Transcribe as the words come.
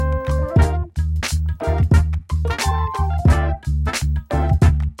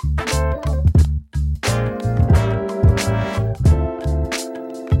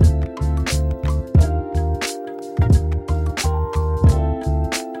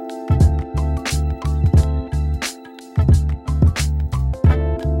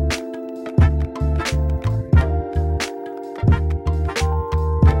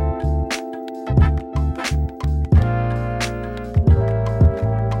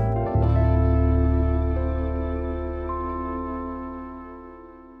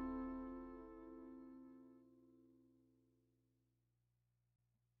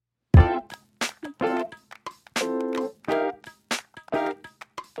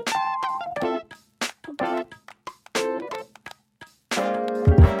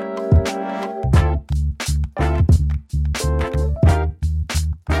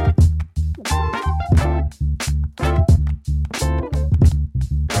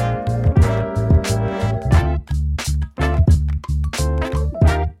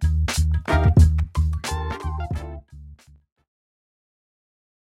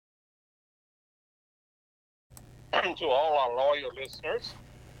to all our loyal listeners.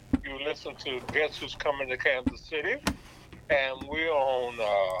 You listen to Guess Who's Coming to Kansas City. And we're on,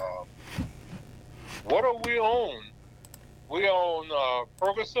 what are we on? We're on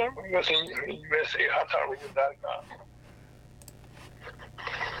Ferguson. Listen, USA HotTalkRadio.com.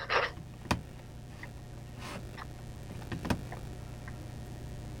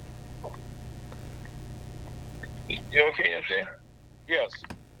 You okay, MC? Yes.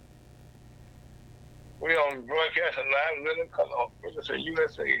 We're on broadcasting live, living color. Ferguson,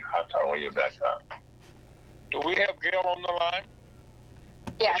 USA HotTalkRadio.com. Do we have Gail on the line?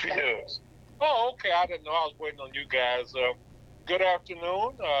 Yes. She does. Oh, okay. I didn't know. I was waiting on you guys. Good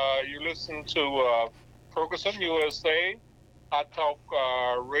afternoon. You listen to Ferguson, USA, Hot Talk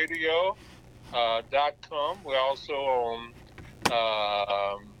Radio.com. We're also on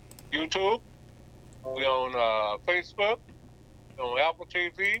YouTube. We're on Facebook. We're on Apple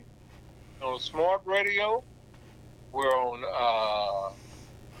TV. We're on Smart Radio. We're on,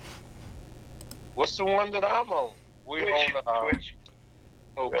 what's the one that I'm on? We're on Twitch.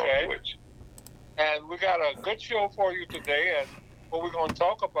 Okay. Twitch. And we got a good show for you today. And what we're going to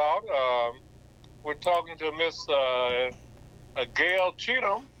talk about, we're talking to Miss Gail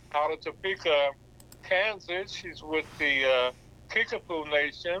Cheatham out of Topeka, Kansas. She's with the Kickapoo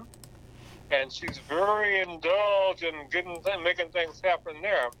Nation. And she's very indulged in making things happen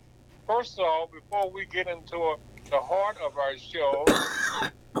there. First of all, before we get into the heart of our show,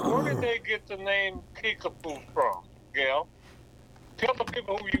 where did they get the name Kickapoo from, Gail? Tell the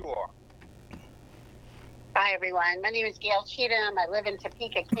people who you are. Hi, everyone. My name is Gail Cheatham. I live in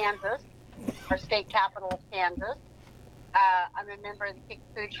Topeka, Kansas, our state capital, Kansas. I'm a member of the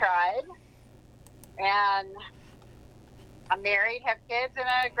Kickapoo tribe, and I'm married, have kids, and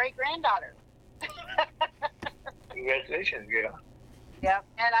a great-granddaughter. Congratulations, Gail. Yep,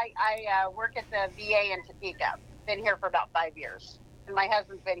 and I work at the VA in Topeka. Been here for about 5 years. And my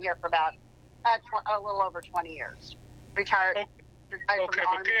husband's been here for about a little over 20 years. Retired. Okay,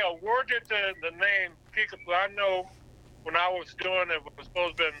 but Gail, where did the name Kickapoo? I know when I was doing it was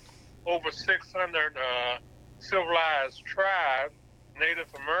supposed to be over 600 civilized tribes,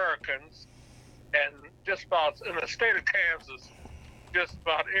 Native Americans, and just about in the state of Kansas, just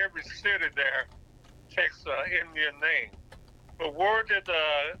about every city there takes an Indian name. But where did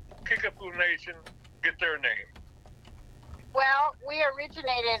the Kickapoo Nation get their name? Well, we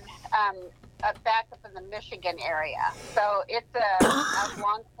originated back up in the Michigan area. So it's a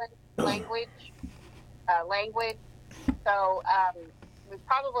Algonquin language. So we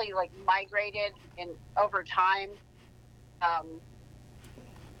probably migrated over time.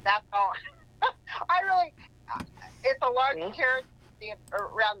 That's all. It's a large territory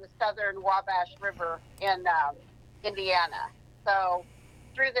around the southern Wabash River in Indiana. So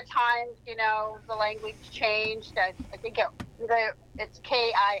through the times, the language changed. I think it's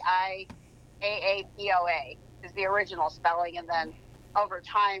Kiiaapoa is the original spelling, and then over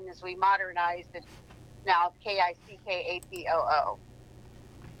time, as we modernized it, now Kickapoo.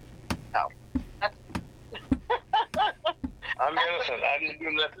 So that's I'm innocent. I didn't do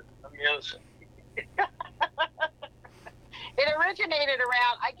nothing. I'm innocent. It originated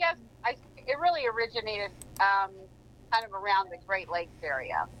around, it really originated kind of around the Great Lakes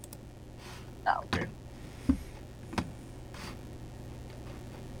area. So.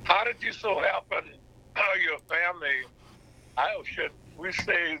 How did you so happen, your family, should we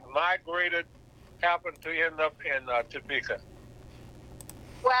say migrated, happened to end up in Topeka?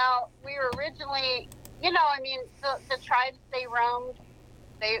 Well, we were originally, the tribes, they roamed,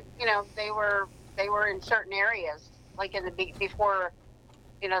 they were in certain areas, like before,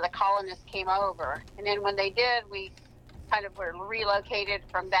 the colonists came over. And then when they did, we kind of were relocated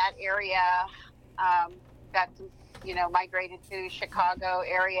from that area, got some, migrated to Chicago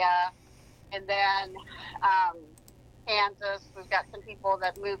area, and then Kansas. We've got some people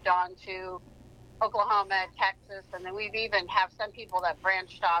that moved on to Oklahoma, Texas, and then we've even have some people that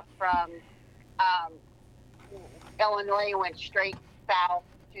branched off from Illinois, went straight south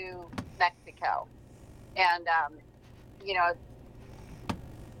to Mexico. And,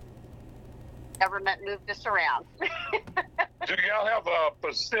 government moved us around. Do y'all have a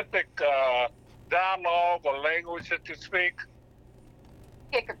Pacific dialogue or language that you speak?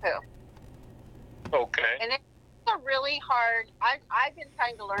 Kickapoo. Okay. And it's a really hard, I've been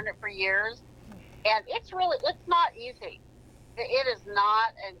trying to learn it for years, and it's not easy. It is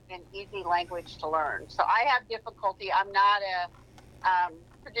not an easy language to learn. So I have difficulty. I'm not a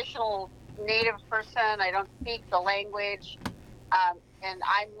traditional native person. I don't speak the language, and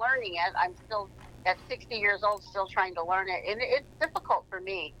I'm learning it. I'm still, at 60 years old, still trying to learn it. And it's difficult for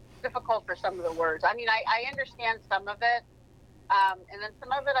me. difficult for some of the words. I mean, I understand some of it, and then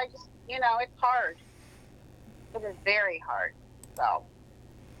some of it I just, it's hard. It is very hard. So.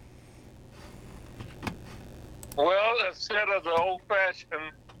 Well, instead of the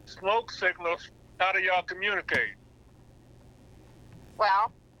old-fashioned smoke signals, how do y'all communicate?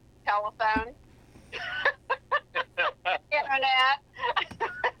 Well, telephone, internet,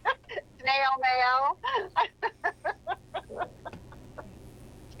 snail mail,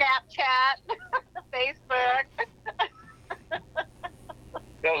 Snapchat, Facebook.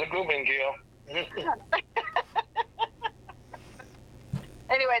 That was a good one, Gil.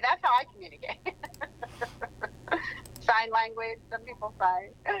 Anyway, that's how I communicate. Sign language, some people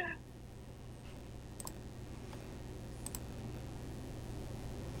sign.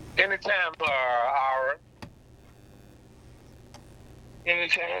 Anytime, Aaron.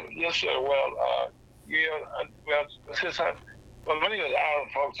 Anytime, yes, sir. Well, since many of the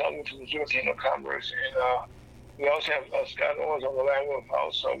island folks, I went to the Missouri Chamber of Commerce, and we also have Scott Owens on the line with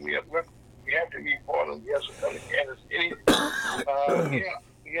us, so we have to be part of yes, Kansas.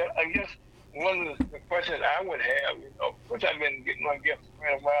 I guess one of the questions I would have, which I've been getting my gift for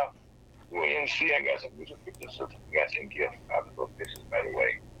a while, through NC, I got some pictures, I got some gifts out of those pictures, by the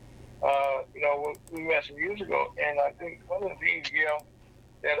way. We met some years ago, and I think one of the things,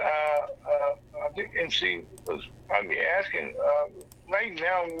 that I think NC was probably asking, right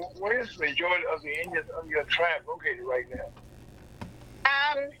now, where is the majority of the Indians of your tribe located right now?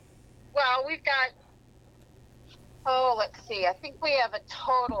 Well, we've got, let's see, I think we have a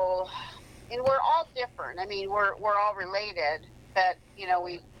total, and we're all different. I mean, we're all related, but,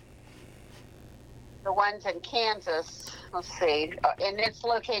 the ones in Kansas, let's see, and it's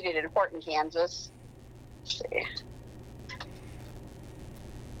located in Horton, Kansas. Let's see.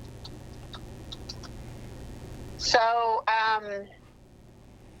 So,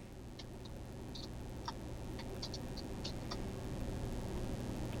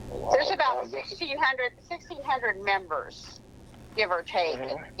 there's about 1,600 members, give or take,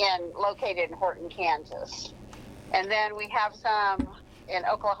 located in Horton, Kansas. And then we have some in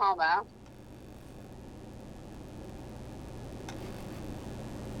Oklahoma.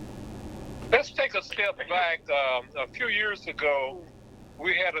 Let's take a step back. A few years ago,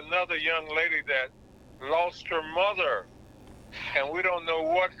 we had another young lady that lost her mother, and we don't know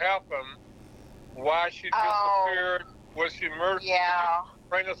what happened, why she disappeared, was she murdered? Yeah.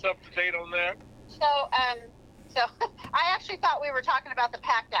 Bring us up to date on that. So I actually thought we were talking about the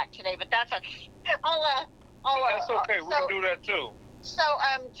PACT Act today, but that's okay. That's okay. We can do that too. So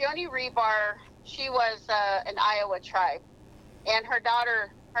Joni Rebar, she was an Iowa tribe, and her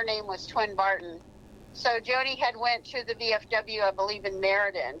daughter, her name was Twin Barton. So Joni had went to the VFW, I believe, in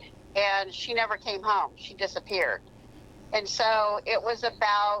Meriden, and she never came home. She disappeared. And so it was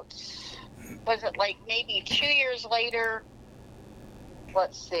about, was it like maybe 2 years later?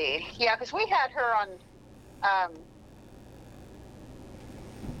 Let's see. Yeah, because we had her on, on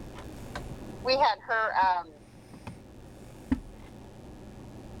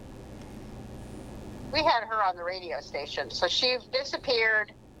the radio station. So she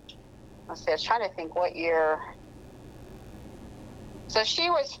disappeared. Let's see, I was trying to think what year. So she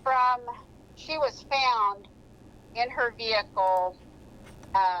was found in her vehicle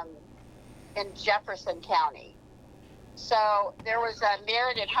in Jefferson County. So there was a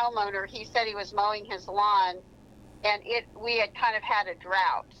Meriden homeowner. He said he was mowing his lawn, and we had kind of had a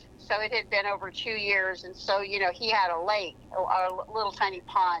drought. So it had been over 2 years, and so he had a lake, a little tiny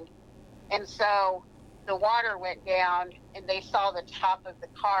pond, and so the water went down, and they saw the top of the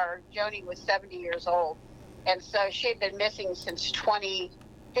car. Joni was 70 years old, and so she had been missing since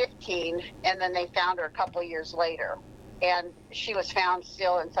 2015, and then they found her a couple of years later, and she was found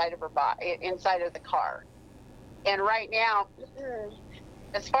still inside of the car. And right now,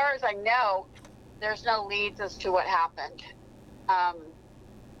 as far as I know, there's no leads as to what happened.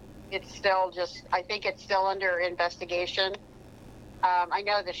 It's still I think it's still under investigation. I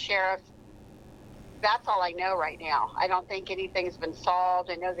know the sheriff, that's all I know right now. I don't think anything's been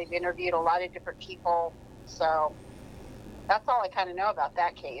solved. I know they've interviewed a lot of different people. So that's all I kind of know about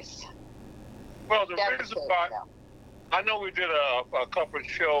that case. Well, the reason why, I know we did a couple of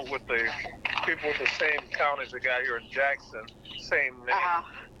shows with the people with the same county as the guy here in Jackson, same name.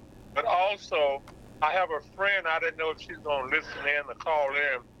 But also, I have a friend, I didn't know if she's going to listen in or call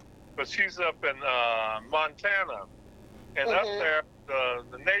in, but she's up in Montana. And up there,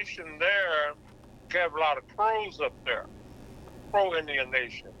 the nation there, have a lot of Crows up there, Crow-Indian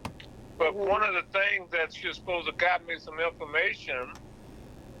Nation. But one of the things that she's supposed to got me some information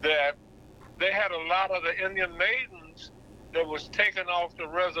that they had a lot of the Indian maidens that was taken off the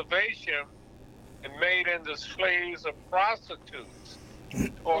reservation and made into slaves or prostitutes.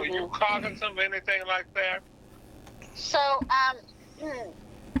 Or are you cognizant of anything like that? So,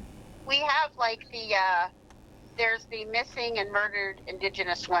 we have like there's the missing and murdered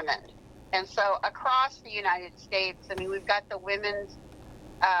Indigenous women. And so across the United States, I mean, we've got the women's,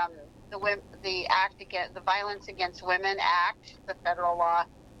 the act against the Violence Against Women Act, the federal law,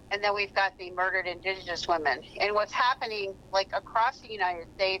 and then we've got the murdered Indigenous women. And what's happening, like across the United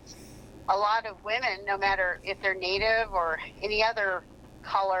States, a lot of women, no matter if they're Native or any other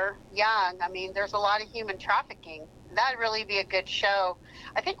color, young, I mean, there's a lot of human trafficking. That'd really be a good show.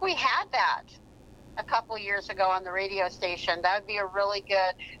 I think we had that a couple years ago on the radio station. That would be a really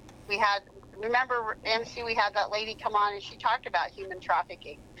good. Remember, MC, we had that lady come on and she talked about human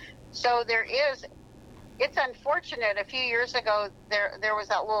trafficking. So it's unfortunate. A few years ago, there was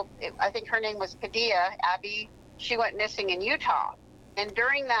that little, I think her name was Padilla, Abby. She went missing in Utah. And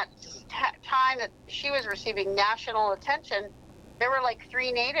during that time that she was receiving national attention, there were like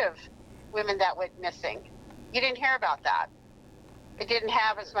 3 Native women that went missing. You didn't hear about that. It didn't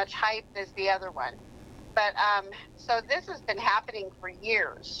have as much hype as the other one. But so this has been happening for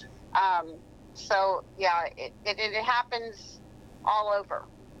years. So yeah, it happens all over.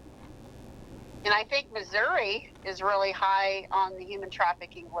 And I think Missouri is really high on the human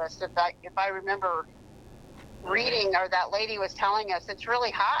trafficking list. If I remember reading, or that lady was telling us, it's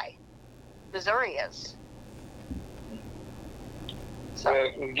really high. Missouri is. So.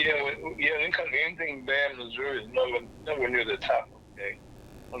 Yeah, anything bad in Missouri is nowhere near the top, okay?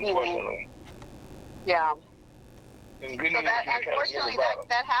 Unfortunately. Yeah. And so unfortunately,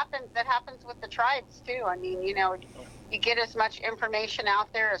 that happens with the tribes too. I mean, you get as much information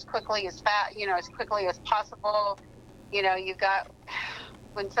out there as quickly as possible. You've got,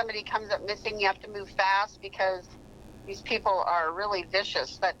 when somebody comes up missing, you have to move fast because these people are really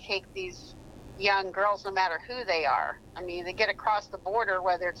vicious that take these young girls, no matter who they are. I mean, they get across the border,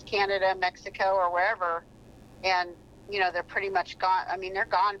 whether it's Canada, Mexico, or wherever, and they're pretty much gone. I mean, they're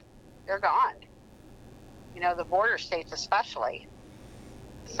gone. The border states especially.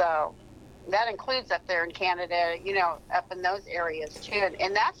 So that includes up there in Canada, up in those areas too.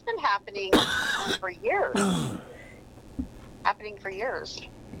 And that's been happening for years.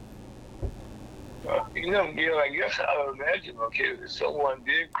 Gil, I guess I would imagine, okay, if someone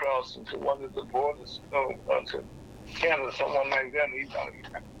did cross into one of the borders, to Canada, someone like that, he's on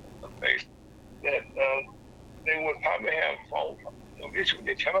the face, that they would probably have phone issues with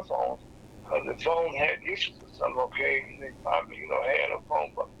their telephone, because the phone had issues or something, okay, and they probably, had a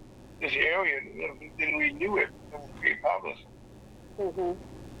phone, but this area, didn't renew it. There would be problems.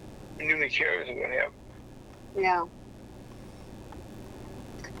 And then the carriers are going to have. Yeah.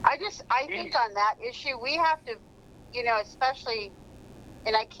 I think on that issue, we have to, especially,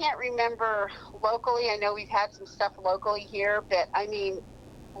 and I can't remember locally, I know we've had some stuff locally here, but I mean,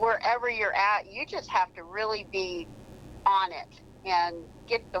 wherever you're at, you just have to really be on it and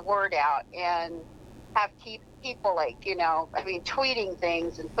get the word out and have people tweeting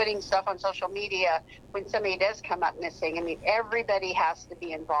things and putting stuff on social media when somebody does come up missing. I mean, everybody has to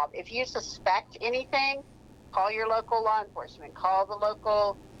be involved. If you suspect anything, call your local law enforcement, call the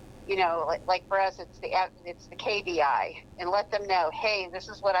local, like for us, it's the KBI, and let them know, hey, this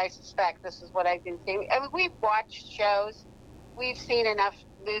is what I suspect. This is what I've been seeing. I mean, we've watched shows. We've seen enough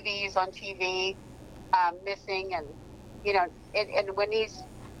movies on TV missing, and, and when these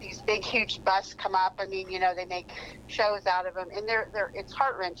big, huge busts come up, I mean, they make shows out of them, and it's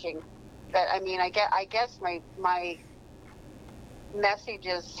heart-wrenching. But, I mean, I guess my message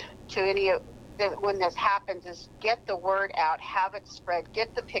is to any of when this happens is get the word out, have it spread,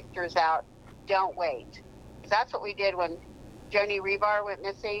 get the pictures out, don't wait. That's what we did when Joni Rebar went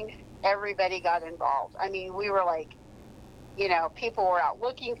missing. Everybody got involved. I mean, we were like, people were out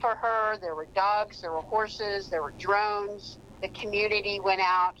looking for her. There were dogs, there were horses, there were drones. The community went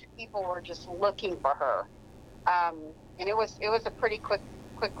out. People were just looking for her. And it was a pretty quick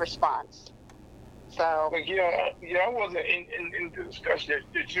response. So. But I wasn't in the discussion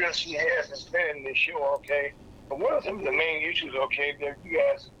that UNC has in this show, okay? But what are some of the main issues, okay, that you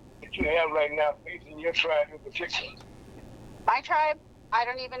have right now facing your tribe in particular? My tribe? I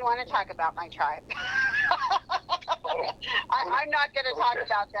don't even want to talk about my tribe. I'm not going to talk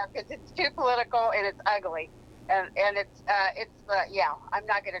about that because it's too political and it's ugly. And it's I'm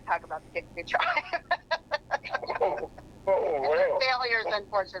not going to talk about the Dixie tribe. Well. Failures,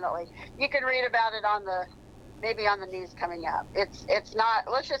 unfortunately. You can read about it maybe on the news coming up. It's not.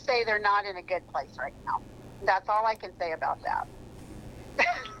 Let's just say they're not in a good place right now. That's all I can say about that.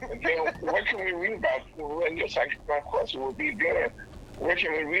 And then what can we read about? Well, I guess my question would be then, what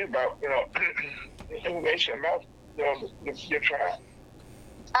can we read about, information about the trial?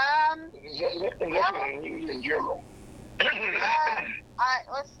 In general.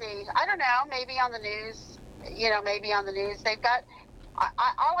 Let's see. I don't know. Maybe on the news. Maybe on the news. They've got.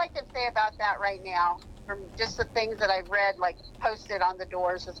 All I can say about that right now, from just the things that I've read, like posted on the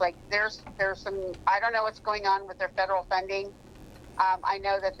doors, is like there's some. I don't know what's going on with their federal funding. I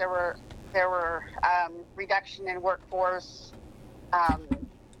know that there were reduction in workforce, and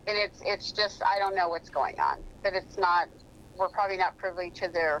it's just I don't know what's going on, but it's not. We're probably not privy to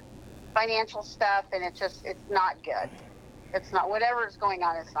their financial stuff, and it's not good. It's not, whatever is going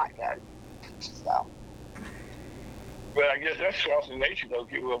on, it's not good. So. But I guess that's also nature, though.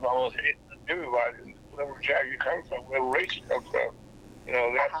 People have almost everybody, whatever tribe you come from, whatever race you come from,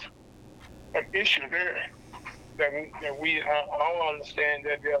 that's an issue there. That we all understand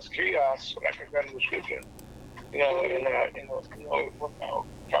that there's chaos, like I got in the description. With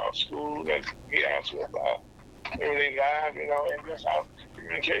our school, there's chaos with everyday life, and just our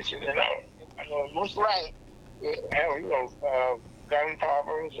communication, I know most right. Have gun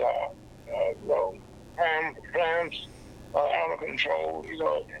problems, crimes out of control,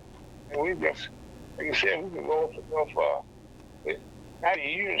 and we just, like you said, we can go for 90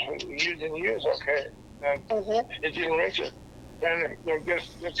 years and years, okay. The generation, and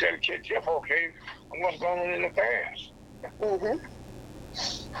just try to catch up, okay, on what's going on in the past.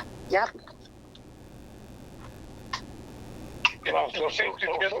 Yep. In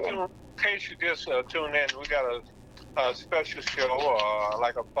case you just tune in, we got a special show,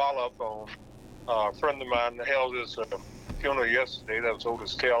 like a follow-up on a friend of mine held his funeral yesterday. That was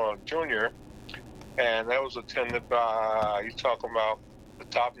Otis Taylor Jr., and that was attended by, he's talking about the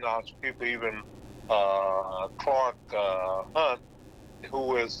top-notch people, even Clark Hunt,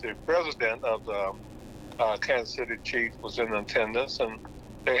 who is the president of the Kansas City Chiefs, was in attendance, and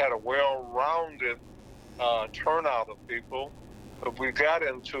they had a well-rounded turnout of people. But we got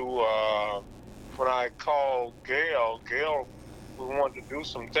into, when I called Gail, we wanted to do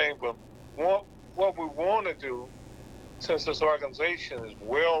some things, but what we want to do, since this organization is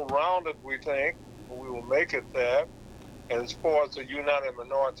well-rounded, we think, we will make it that. And as far as the United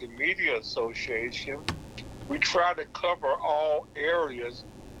Minority Media Association, we try to cover all areas.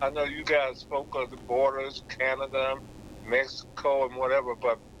 I know you guys spoke of the borders, Canada, Mexico, and whatever,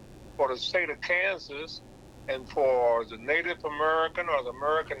 but for the state of Kansas and for the Native American or the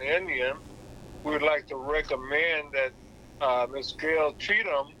American Indian, we would like to recommend that Ms. Gail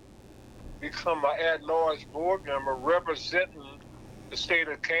Cheatham become an at-large board member representing the state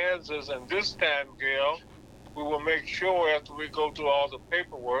of Kansas. And this time, Gail, we will make sure after we go through all the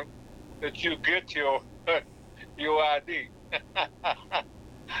paperwork that you get your ID.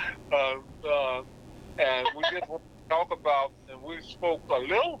 And we just want to talk about, and we spoke a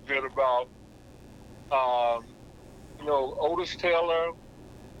little bit about, Otis Taylor,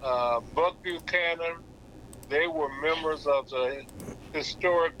 Buck Buchanan. They were members of the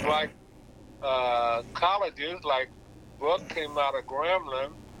historic Black colleges, like Buck came out of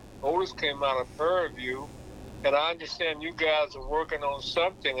Grambling, Otis came out of Prairie View, and I understand you guys are working on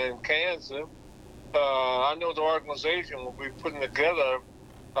something in Kansas. I know the organization will be putting together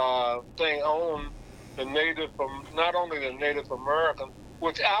a thing on the Native, not only the Native American,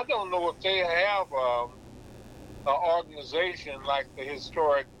 which I don't know if they have an organization like the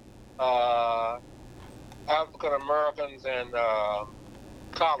historic African Americans and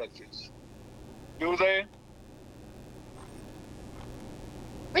colleges. Do they?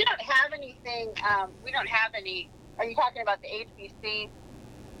 We don't have anything. We don't have any. Are you talking about the HBC,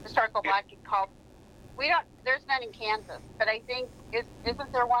 Historical Black Cult? We don't. There's none in Kansas, but I think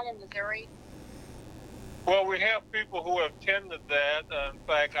isn't there one in Missouri? Well, we have people who have attended that. In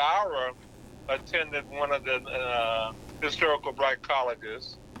fact, Ira attended one of the historical Black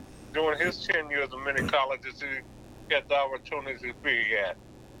colleges. During his tenure of the many colleges he had the opportunity to be at.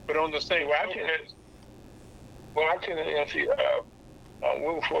 But on the same I can actually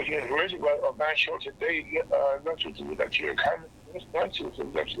Wilberforce University, but my show today, lecture to lecture conference.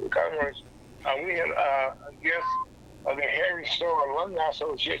 We had a guest of the Harry Storer Alumni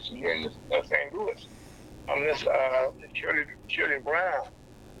Association here in St. Louis. This Shirley Brown,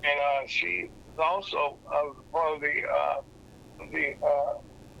 and she is also part of the the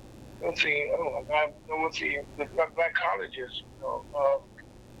Black colleges.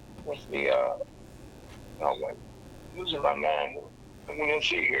 What's the I'm losing my mind. I'm going to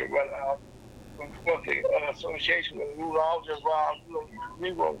see here, but what the association with Rudolph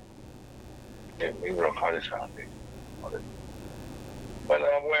involved, Negro College Foundation. But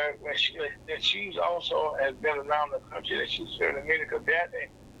where she's also has been around the country, that she served in many capacities,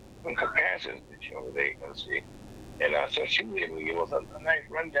 that she was able to see. And so she was able to give us a nice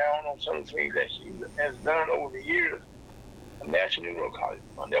rundown on some of the things that she has done over the years. The National Negro College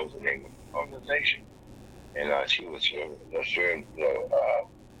Fund, that was the name of the organization. And she was serving,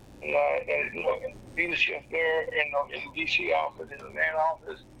 in leadership there, in the D.C. office, in the Atlanta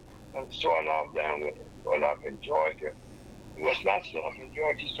office, and starting off in Georgia. It was not starting off in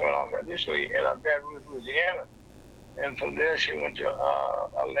Georgia, she started off initially in Baton Rouge, Louisiana. And from there, she went to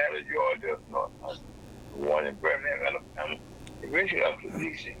Atlanta, Georgia, one in Birmingham, Alabama, eventually up to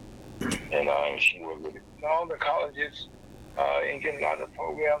D.C. And she worked with all the colleges and getting a lot of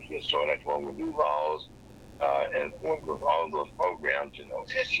programs. She started at one with Duval's and worked with all those programs, and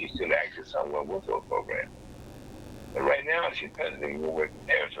she's still active somewhere with those programs. But right now, she's president of the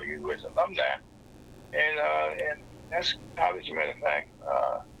National University alumni. And that's college, as a matter of fact,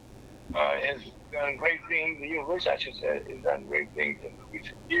 has done great things. The university, I should say, has done great things in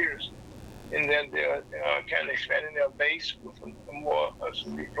recent years. And then they're kind of expanding their base with some more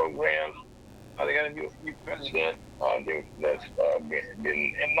some new programs. They got a new president that's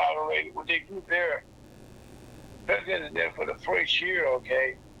been inaugurated. What they do there, the president is there for the first year,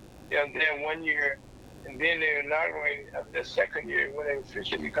 okay? They're there 1 year, and then they're inaugurated after the second year when they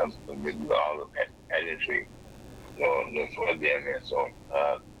officially become all the pageantry for them. And so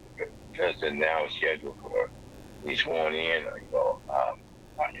the president now is scheduled for be sworn in,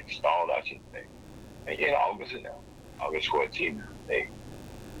 installed, I should say, in August now, August 14th.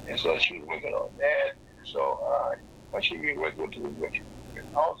 And so she's working on that. So what she be working with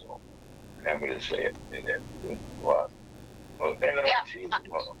also, I'm happy to say it. And then, Go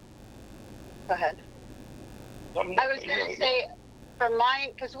ahead. I was going to say, for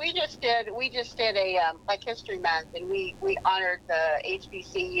mine, because we just did a Black History Month, and we honored the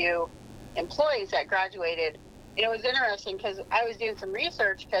HBCU employees that graduated. And it was interesting because I was doing some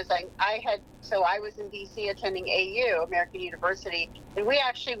research because I was in DC attending AU, American University, and we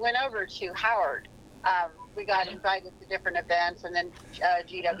actually went over to Howard. We got invited to different events, and then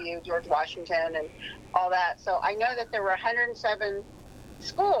GW, George Washington, and all that. So I know that there were 107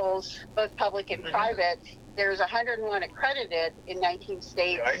 schools, both public and private. There's 101 accredited in 19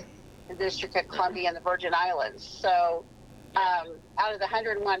 states, the District of Columbia, and the Virgin Islands. So out of the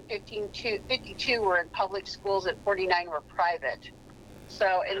 101, 52 were in public schools and 49 were private.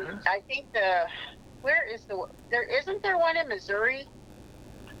 So, and I think isn't there one in Missouri?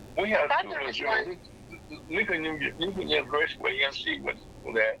 We have two in Missouri. Lincoln University, where UNC went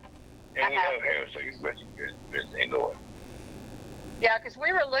to that, and we have Harrison University in St. Louis. Yeah, because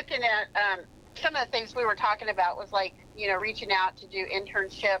we were looking at some of the things we were talking about was like, reaching out to do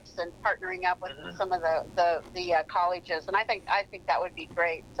internships and partnering up with some of the colleges, and I think that would be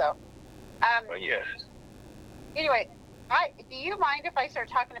great. So, yes. Anyway, do you mind if I start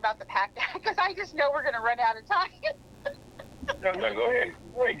talking about the PACT Act? Because I just know we're going to run out of time. No, go ahead,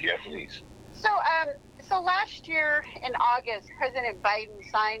 Jeff, please. So last year in August, President Biden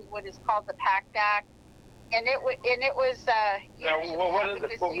signed what is called the PACT Act, and it was. What is the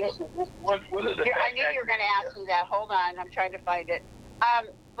PACT Act? I knew you were going to ask me that. Hold on, I'm trying to find it.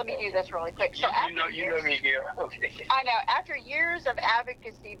 Let me do this really quick. So you know me here. Okay. I know. After years of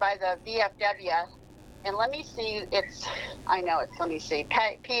advocacy by the VFW, and let me see. Let me see.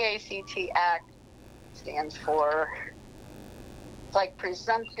 PACT Act stands for. It's like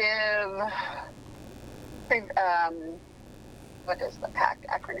presumptive. What does the PACT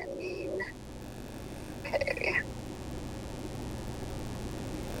acronym mean? Okay.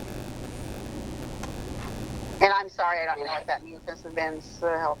 And I'm sorry, I don't know what that means. This events,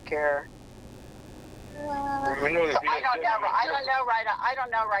 healthcare. I don't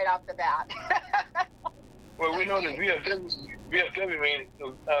know right off the bat. Well, we know the VFW means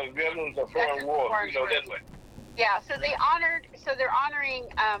Veterans of Foreign Wars. We know that way. Yeah, so they're honoring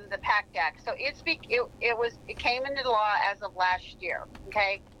the PACT Act. So it came into law as of last year.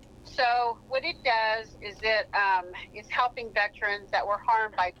 Okay, so what it does is it's helping veterans that were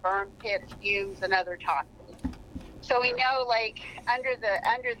harmed by burn pits, fumes, and other toxins. So we know, like under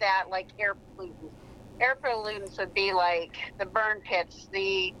that, like air pollutants. Air pollutants would be like the burn pits,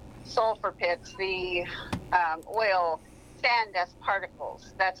 the sulfur pits, the oil, sand dust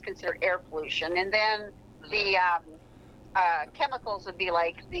particles. That's considered air pollution, and then the chemicals would be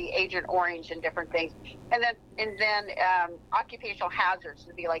like the Agent Orange and different things, and then occupational hazards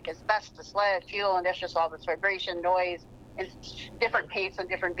would be like asbestos, lead, fuel, industrial solvents, vibration, noise, and different paints on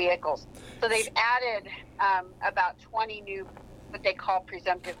different vehicles. So they've added about 20 new what they call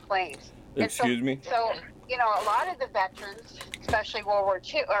presumptive claims. Excuse me? So, a lot of the veterans, especially World War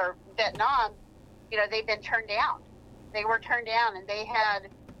II or Vietnam, they've been turned down. They were turned down, and they had,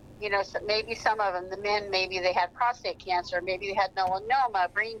 maybe some of them, the men, maybe they had prostate cancer, maybe they had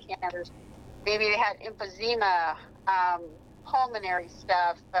melanoma, brain cancers, maybe they had emphysema, pulmonary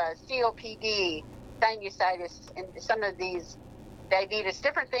stuff, COPD, sinusitis, and some of these diabetes,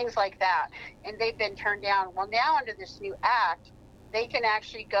 different things like that, and they've been turned down. Well, now under this new act, they can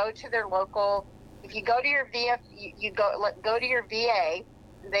actually go to their local. If you go to your you go to your VA.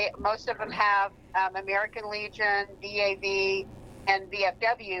 Most of them have American Legion, VAV, and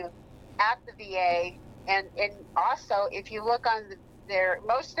VFW at the VA, and also if you look on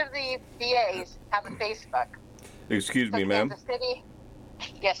most of the VAs have a Facebook. Excuse me, ma'am. Kansas City.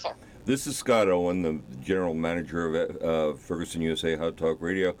 Yes, sir. This is Scott Owen, the general manager of Ferguson USA Hot Talk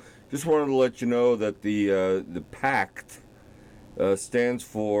Radio. Just wanted to let you know that the PACT stands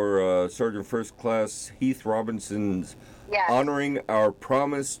for Sergeant First Class Heath Robinson's Honoring Our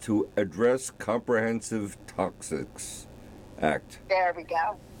Promise to Address Comprehensive Toxics Act. There we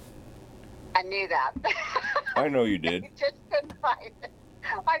go. I knew that. I know you did. Just couldn't find it.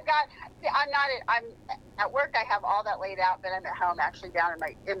 I'm at work. I have all that laid out, but I'm at home, actually down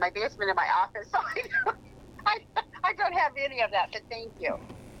in my basement in my office. So I don't have any of that. But thank you.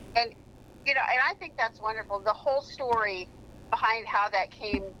 And and I think that's wonderful. The whole story behind how that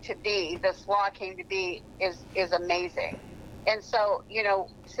came to be, this law came to be, is amazing. And so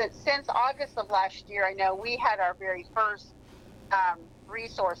since August of last year, I know we had our very first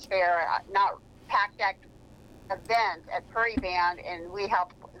resource fair, not PACT Act event at Prairie Band, and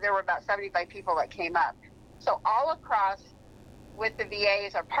there were about 75 people that came up. So all across with the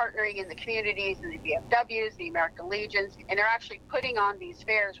VAs are partnering in the communities and the VFWs, the American Legions, and they're actually putting on these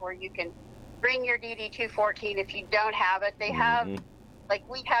fairs where you can bring your DD-214 if you don't have it. They have,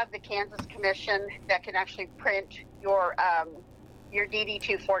 we have the Kansas Commission that can actually print your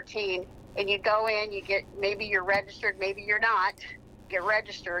DD-214, and you go in, maybe you're registered, maybe you're not, get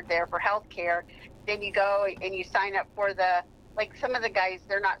registered there for health care. Then you go and you sign up for some of the guys,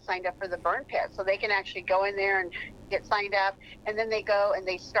 they're not signed up for the burn pit, so they can actually go in there and get signed up, and then they go and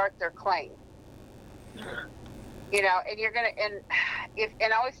they start their claim. And you're gonna, and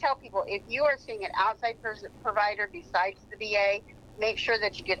I always tell people, if you are seeing an outside provider besides the VA, make sure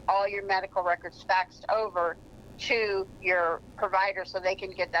that you get all your medical records faxed over to your provider so they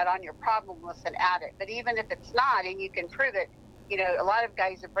can get that on your problem list and add it. But even if it's not, and you can prove it, a lot of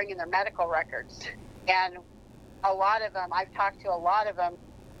guys are bringing their medical records, and a lot of them, I've talked to a lot of them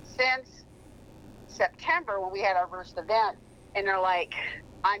since September when we had our first event, and they're like,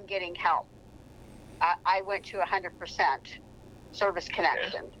 I'm getting help. I went to 100% service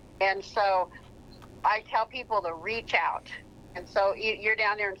connection. And so I tell people to reach out. And so you're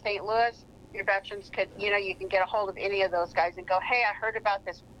down there in St. Louis, your veterans could, you can get a hold of any of those guys and go, hey, I heard about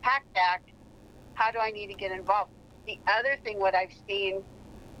this PACT Act. How do I need to get involved? The other thing, what I've seen,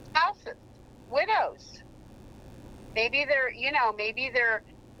 spouses, widows, maybe they're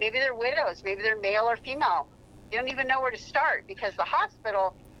widows, maybe they're male or female. You don't even know where to start, because the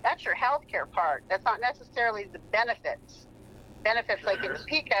hospital, that's your health care part. That's not necessarily the benefits. Benefits, like in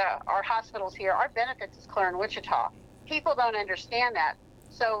Topeka, our hospitals here, our benefits is clear in Wichita. People don't understand that.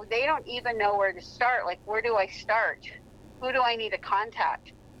 So they don't even know where to start. Like, where do I start? Who do I need to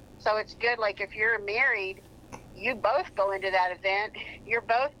contact? So it's good, like if you're married, you both go into that event, you're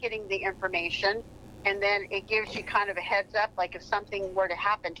both getting the information, and then it gives you kind of a heads up, like if something were to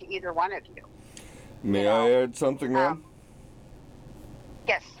happen to either one of you. May I add something, ma'am?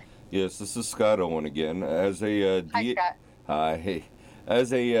 Yes. Yes, this is Scott Owen again. As a Hi, Scott. Hi.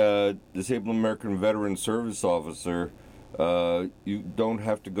 As a disabled American veteran service officer, you don't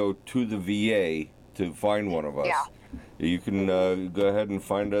have to go to the VA to find one of us. Yeah. You can go ahead and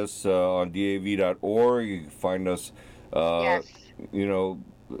find us on DAV.org. You can find us, Yes.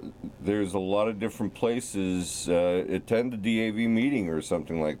 There's a lot of different places. Attend a DAV meeting or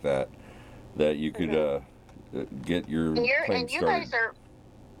something like that you could get your claim and you started.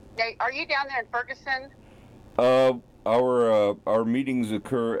 guys are you down there in Ferguson? Our meetings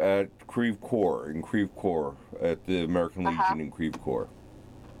occur at Creve Coeur, at the American Legion in Creve Coeur.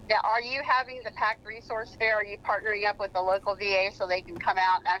 Now, are you having the PACT Resource Fair? Are you partnering up with the local VA so they can come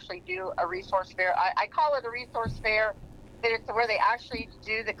out and actually do a resource fair? I call it a resource fair, but it's where they actually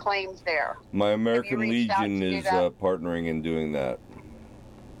do the claims there. My American Legion is partnering in doing that.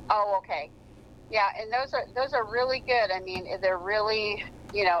 Oh, okay. Yeah, and those are really good. I mean, they're really,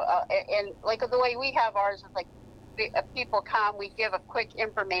 and like the way we have ours is like people come, we give a quick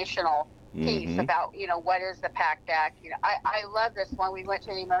informational piece about, what is the PACT Act. I love this one. We went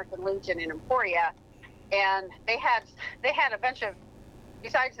to the American Legion in Emporia, and they had a bunch of,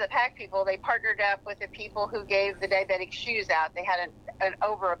 besides the PACT people, they partnered up with the people who gave the diabetic shoes out. They had an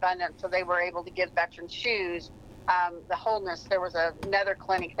overabundance, so they were able to give veterans shoes. The Wholeness, there was another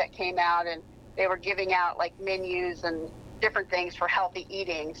clinic that came out, and they were giving out like menus and different things for healthy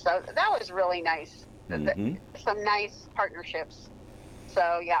eating. So that was really nice. Some nice partnerships.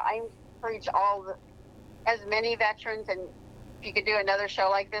 So yeah, I encourage as many veterans, and if you could do another show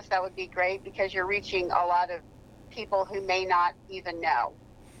like this, that would be great, because you're reaching a lot of people who may not even know.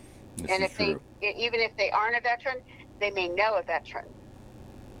 And even if they aren't a veteran, they may know a veteran.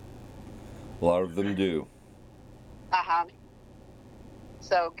 A lot of them do.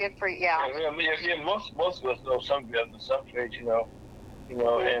 So good for you. Yeah. Most of us know some veterans, some trades, and we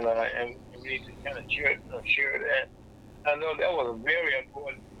need to kind of share that. I know that was a very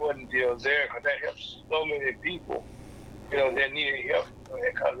important deal there, because that helps so many people, that needed help.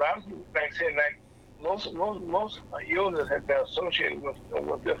 Because a lot of people, like saying, most illness have been associated with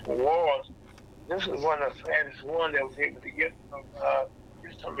different wars. This is one of the saddest one that was able to get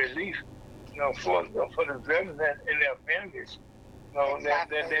some relief, for the veterans and their families.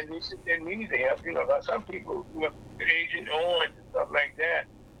 Exactly. That need the help. Like some people with Agent Orange and stuff like that,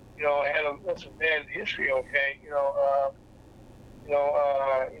 had some bad history. Okay,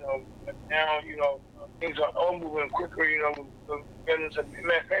 but now things are all moving quicker. The veterans,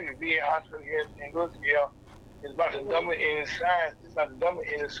 matter of fact, the VA hospital here in Louisville is about to double in size. It's about to double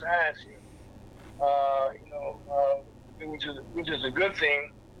in size here. Which is a good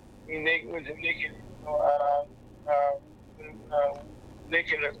thing. I mean, they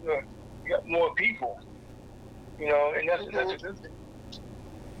can get more people, and that's a good thing.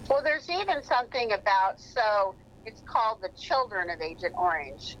 Well, there's even something about, so it's called the Children of Agent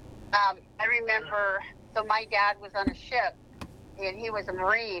Orange. I remember, so my dad was on a ship, and he was a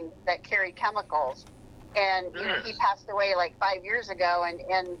Marine that carried chemicals, and he passed away like 5 years ago,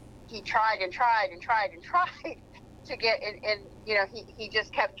 and he tried to get, and he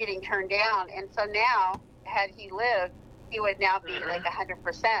just kept getting turned down, and so now, had he lived, he would now be like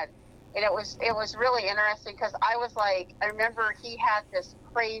 100%. And it was really interesting, because I remember he had this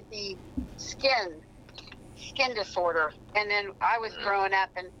crazy skin disorder, and then I was growing up,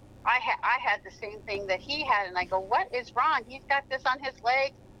 and I had the same thing that he had, and I go, what is wrong? He's got this on his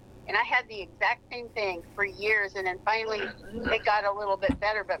legs, and I had the exact same thing for years, and then finally it got a little bit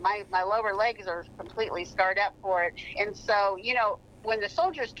better, but my lower legs are completely scarred up for it. And so, when the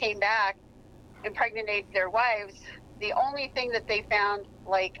soldiers came back, impregnated their wives, the only thing that they found,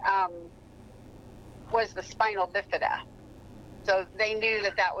 was the spinal bifida. So they knew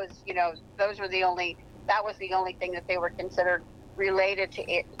that was, that was the only thing that they were considered related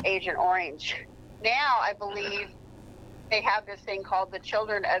to Agent Orange. Now, I believe they have this thing called the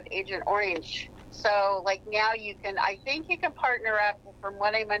Children of Agent Orange. So, now I think you can partner up, from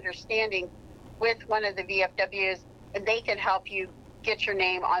what I'm understanding, with one of the VFWs, and they can help you get your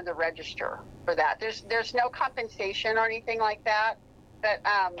name on the register for that. There's no compensation or anything like that, but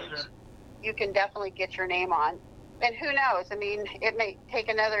you can definitely get your name on. And who knows? I mean, it may take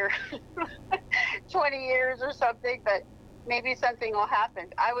another 20 years or something, but maybe something will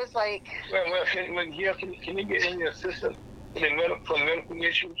happen. I was like... Well, can you get any assistance for medical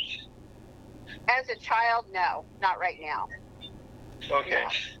issues? As a child, no. Not right now. Okay.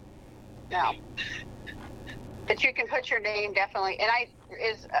 No. But you can put your name, definitely. And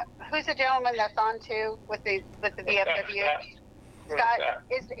who's the gentleman that's on too with the VFW? Scott,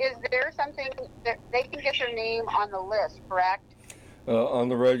 is there something that they can get their name on the list, correct? On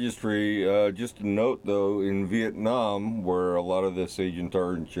the registry, just a note though, in Vietnam, where a lot of this Agent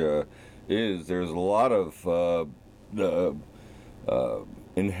Orange is, there's a lot of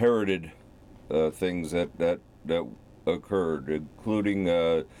inherited things that occurred, including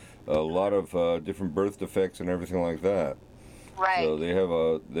a lot of different birth defects and everything like that. Right. So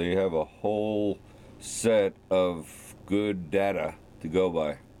they have a whole set of good data to go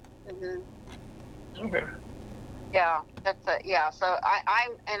by. Okay. Yeah, So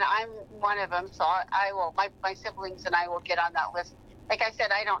I'm one of them. So I will. My siblings and I will get on that list. Like I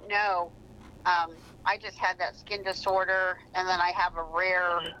said, I don't know. I just had that skin disorder, and then I have a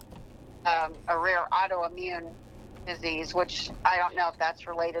rare autoimmune disease, which I don't know if that's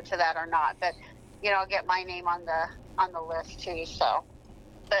related to that or not. But I'll get my name on the list too. So,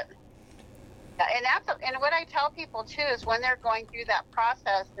 but. And what I tell people too is when they're going through that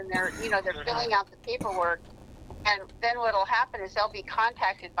process and they're filling out the paperwork, and then what'll happen is they'll be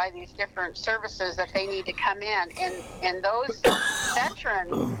contacted by these different services that they need to come in, and those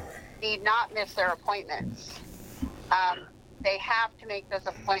veterans need not miss their appointments. They have to make those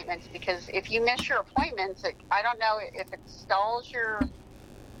appointments, because if you miss your appointments, I don't know if it stalls your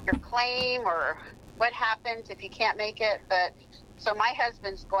claim or what happens if you can't make it. But so my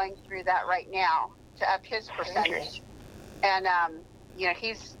husband's going through that right now to up his percentage, and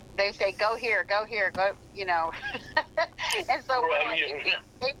they say go here, go, and so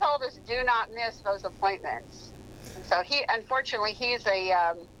they told us do not miss those appointments. And so unfortunately he's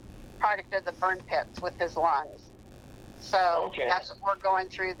a product of the burn pits with his lungs. So that's what we're going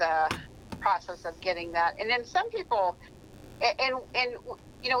through the process of getting that. And then some people, and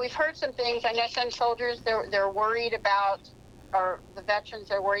we've heard some things. I know some soldiers, they're worried about, or the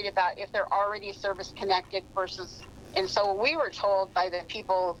veterans are worried about if they're already service connected versus. And so we were told by the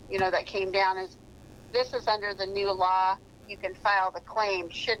people, that came down is this is under the new law. You can file the claim.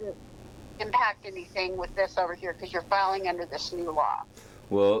 Shouldn't impact anything with this over here because you're filing under this new law.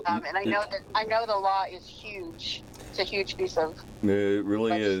 Well, and I know the law is huge. It's a huge piece of. It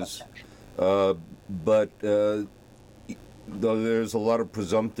really is, but there's a lot of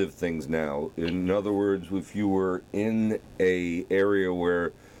presumptive things now. In other words, if you were in a area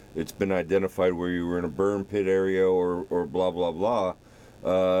where it's been identified where you were in a burn pit area or blah blah blah,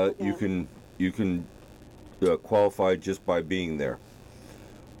 you can qualify just by being there.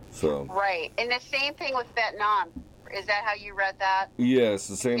 So right, and the same thing with Vietnam. Is that how you read that? Yes,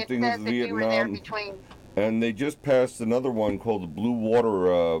 the same thing with Vietnam. You were there between. And they just passed another one called the Blue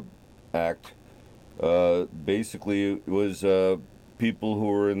Water Act. Basically, it was people who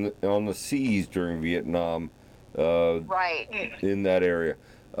were on the seas during Vietnam. Right. In that area.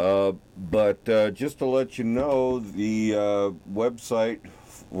 But just to let you know, the website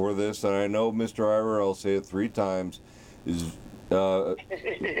for this, and I know Mr. Ira, I'll say it 3 times, is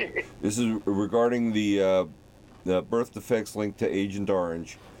this is regarding the birth defects linked to Agent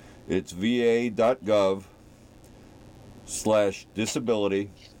Orange. It's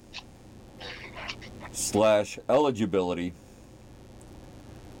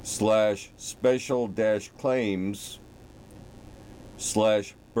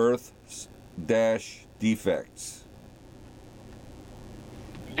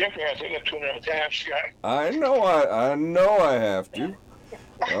Definitely have to take it 2 times, Scott. I know I have to.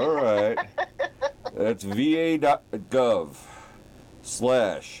 All right. That's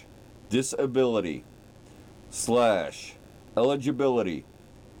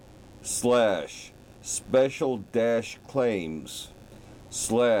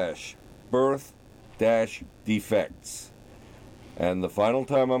And the final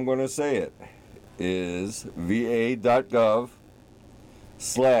time I'm going to say it is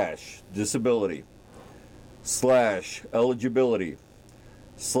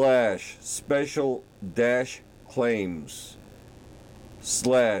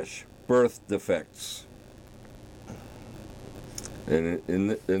And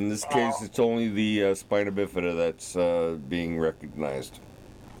in this case, it's only the spina bifida that's being recognized.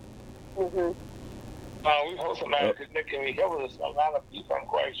 Mm-hmm. We hope somebody can help us. A lot of people, I'm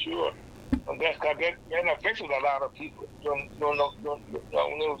quite sure. And that's because that affected a lot of people when it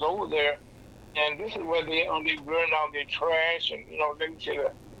was over there. And this is where they burn out their trash and, they say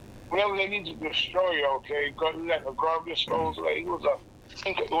that whatever they need to destroy, okay, like a garbage disposal. Like it was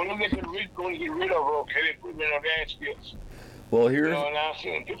whatever they could going to get rid of, okay, they put it in a landfills. Well, here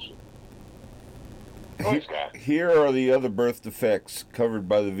are the other birth defects covered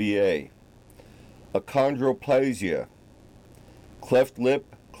by the VA. Achondroplasia, cleft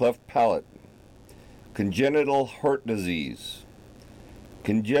lip, cleft palate, congenital heart disease,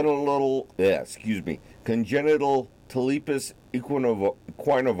 congenital talipes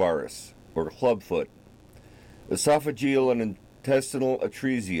equinovarus, or clubfoot, esophageal and intestinal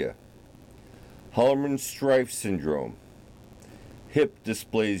atresia, Hallermann-Streiff syndrome, hip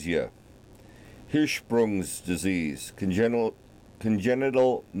dysplasia, Hirschsprung's disease, congenital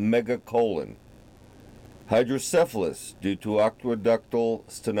megacolon, hydrocephalus due to aqueductal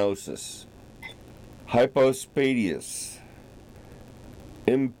stenosis, hypospadias,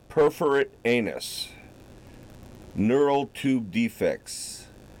 imperforate anus, neural tube defects,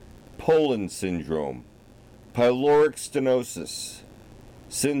 Poland syndrome, pyloric stenosis,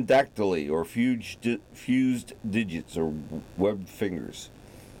 syndactyly or fused digits or webbed fingers,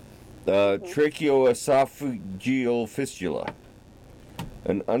 tracheoesophageal fistula,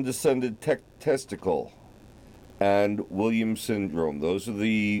 an undescended testicle, and Williams syndrome. Those are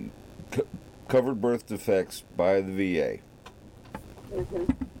the covered birth defects by the VA.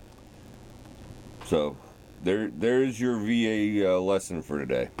 Mm-hmm. So there's your VA lesson for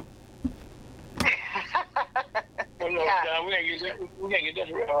today. Well, no, Yeah. We gotta get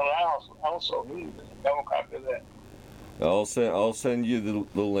that Reverend Lyles also. We need to double copy of that. I'll send you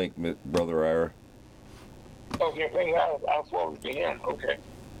the link, Brother Ira. Okay, thank you. I'll forward it to him. Okay.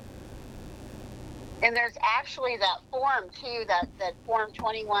 And there's actually that form too, that form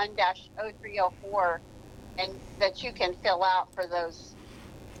 21-0304, and that you can fill out for those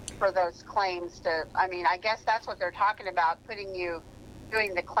claims to. I mean, I guess that's what they're talking about,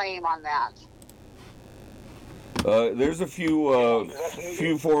 doing the claim on that. There's a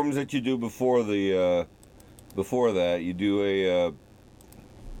few forms that you do before that. You do a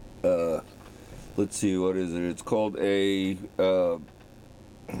let's see, what is it? It's called a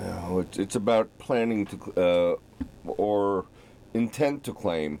it's about planning to or intent to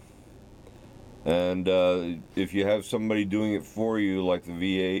claim. And if you have somebody doing it for you, like the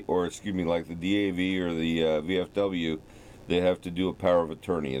VA, or excuse me, like the DAV or the VFW, they have to do a power of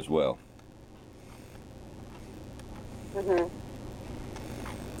attorney as well. Mm-hmm.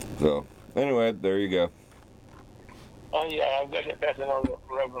 So, anyway, there you go. Oh yeah, I've got that on the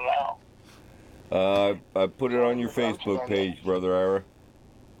Reverend Lyles. I put it on your Facebook page, Brother Ira.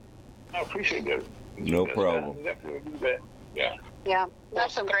 I appreciate that. No problem. I'll definitely do that. Yeah. Yeah,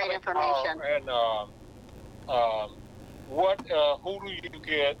 that's some great information. Who do you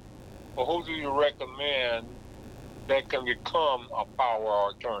get, or who do you recommend that can become a power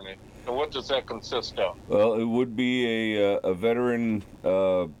of attorney, and what does that consist of? Well, it would be a veteran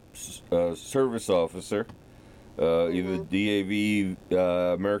service officer, either DAV,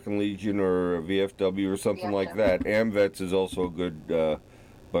 American Legion, or VFW, or something like that. AMVETS is also a good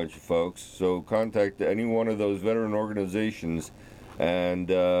bunch of folks. So contact any one of those veteran organizations, and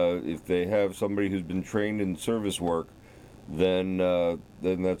if they have somebody who's been trained in service work, then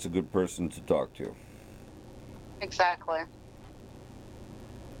that's a good person to talk to. Exactly.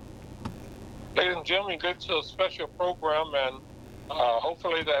 Ladies and gentlemen, get to a special program, and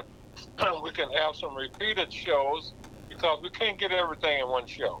hopefully that we can have some repeated shows, because we can't get everything in one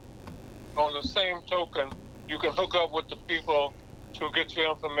show. On the same token, you can hook up with the people to get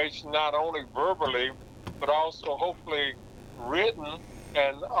your information not only verbally, but also hopefully written,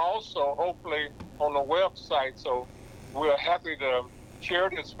 and also hopefully on the website. So we're happy to share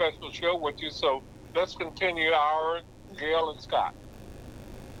this special show with you. So let's continue, Ira, Gail, and Scott.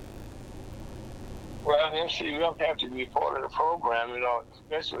 Well, MC, you don't have to be part of the program,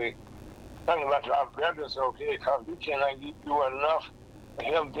 especially talking about our veterans, okay, because we cannot do enough to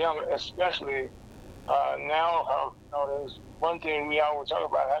help them, especially now. There's one thing we always talk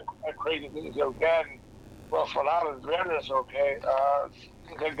about, how crazy things have gotten. Well, for a lot of veterans, okay,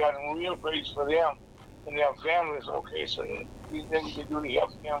 things have gotten real crazy for them and their families, okay, so we think we can really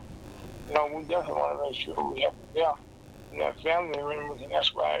help them. We definitely want to make sure we help them and their family members, and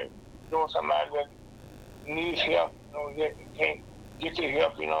that's why somebody that needs help, that can't get the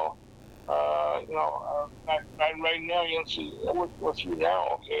help, right now, see with you now,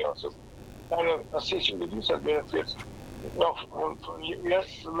 okay, also kind of assist you to do some benefits. Like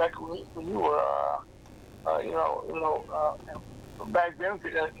when you were, back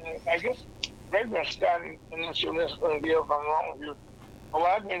benefit, I guess they've been starting, and then she'll listen and give if I'm wrong with you. Well,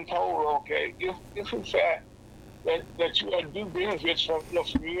 I've been told, okay, if in fact that you do benefits from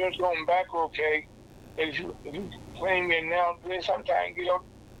years going back, okay, if you claim it now, then sometimes get your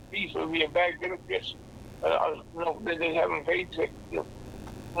fees will be a back benefits, that they haven't paid to,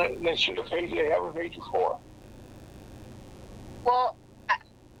 they should have paid, they haven't paid you for. Well,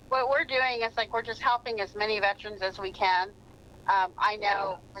 what we're doing is we're just helping as many veterans as we can. I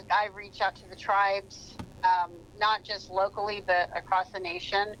know, I've reached out to the tribes, not just locally, but across the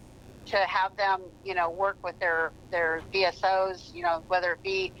nation, to have them, work with their VSOs, whether it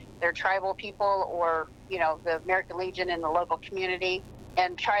be their tribal people or, the American Legion in the local community,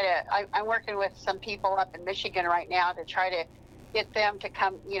 and I'm working with some people up in Michigan right now to try to get them to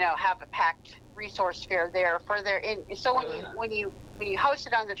come, have a packed resource fair there for so when you host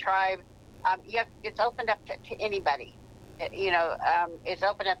it on the tribe, it's opened up to anybody. It's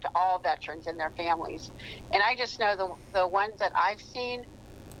open up to all veterans and their families. And I just know the ones that I've seen,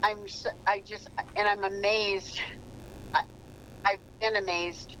 I'm amazed. I've been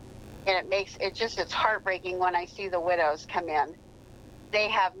amazed, and it's heartbreaking when I see the widows come in. They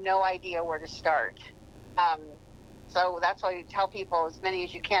have no idea where to start. So that's why you tell people, as many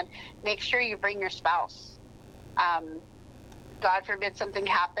as you can, make sure you bring your spouse. God forbid something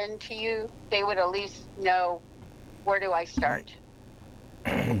happened to you, they would at least know, where do I start?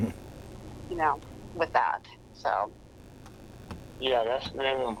 With that. So. Yeah, that's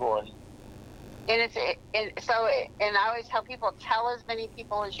very important. And I always tell people, tell as many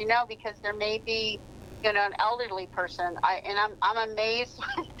people as you know, because there may be an elderly person. I'm amazed.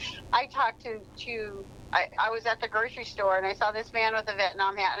 I talked to I was at the grocery store and I saw this man with a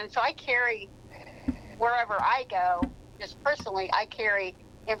Vietnam hat, and so I carry wherever I go. Just personally, I carry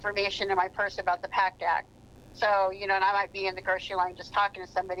information in my purse about the PACT Act. So and I might be in the grocery line just talking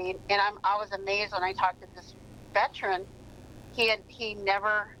to somebody, and I was amazed when I talked to this veteran. He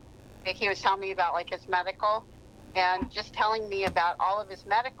was telling me about like his medical, and just telling me about all of his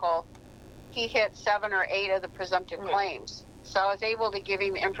medical. He hit 7 or 8 of the presumptive claims. So I was able to give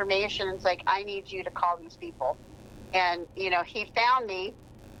him information. It's like, I need you to call these people. And, he found me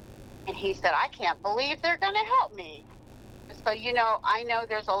and he said, I can't believe they're going to help me. So, I know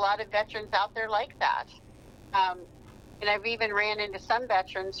there's a lot of veterans out there like that. And I've even ran into some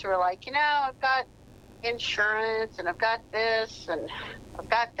veterans who are like, I've got insurance and I've got this and I've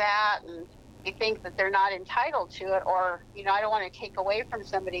got that. And they think that they're not entitled to it, or, I don't want to take away from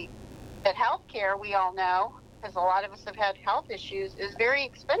somebody. That healthcare, we all know, because a lot of us have had health issues, is very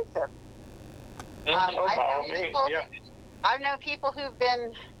expensive. I know people who've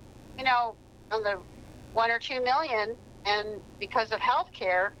been, on the 1 or 2 million, and because of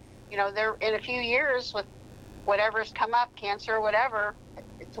healthcare, they're in a few years with whatever's come up, cancer or whatever,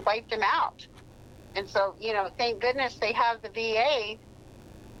 it's wiped them out. And so, thank goodness they have the VA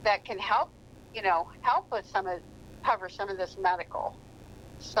that can help with cover some of this medical.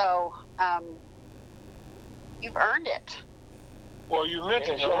 So, you've earned it. Well, you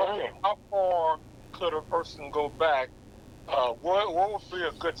mentioned how far could a person go back? What would be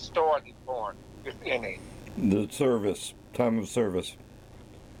a good starting point, if any? The service, time of service.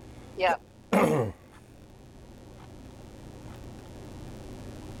 Yeah. Well,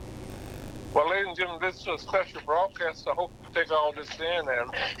 ladies and gentlemen, this is a special broadcast. I hope you take all this in, and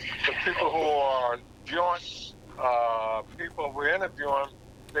the people who are joint people we're interviewing,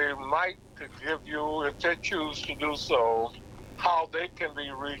 they might give you, if they choose to do so, how they can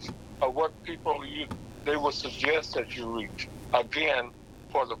be reached, or what people they would suggest that you reach. Again,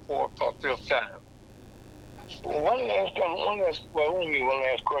 for the 4th or 5th time. One last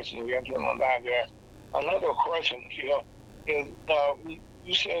question. We have to on that there. Another question here is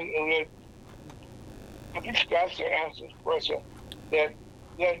you said that I think Scott should answer this question that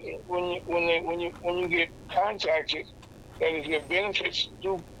when you get contacted, that if your benefits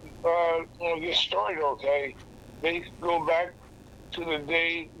do get started okay, they go back to the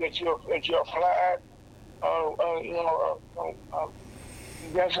day that you applied.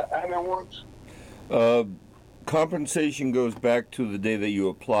 That's how that works. Compensation goes back to the day that you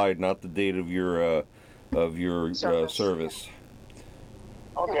applied, not the date of your service.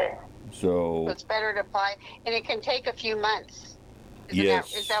 Okay. So it's better to apply, and it can take a few months.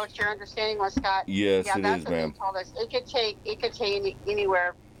 Yes. Is that what your understanding was, Scott? Yes, yeah, it that's is, what ma'am. They told us. It could take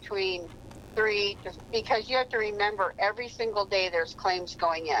anywhere between 3 because you have to remember every single day there's claims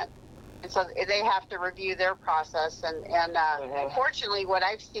going in, and so they have to review their process. And unfortunately, what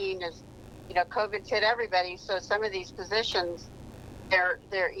I've seen is, COVID's hit everybody. So some of these positions, they're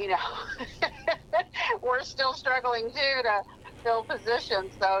we're still struggling too to fill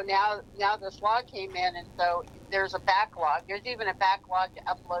positions. So now this law came in, and so there's a backlog. There's even a backlog to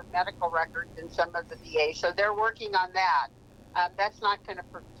upload medical records in some of the VA. So they're working on that. That's not going to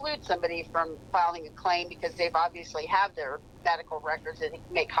preclude somebody from filing a claim because they've obviously have their medical records that they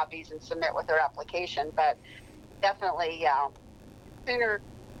can make copies and submit with their application. But definitely sooner,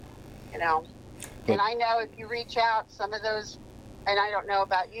 And I know if you reach out, some of those, and I don't know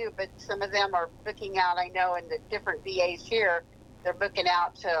about you, but some of them are booking out. I know in the different VAs here, they're booking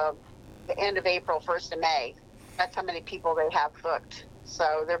out to the end of April, 1st of May. That's how many people they have booked.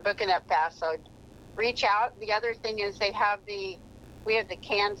 So they're booking up fast. So reach out. The other thing is we have the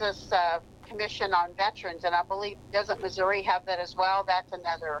Kansas Commission on Veterans, and I believe, doesn't Missouri have that as well? That's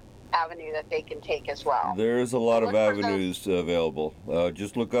another avenue that they can take as well. There's a lot of avenues available.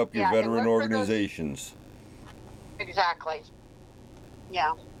 Just look up your veteran organizations. Exactly.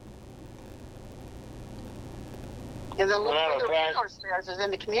 Yeah. And the resource fairs is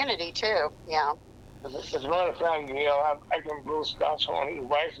in the community too. Yeah. As a matter of fact, I can blow Scott's on. His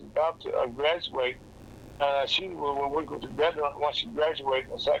wife is about to graduate. She will work with the veteran once she graduates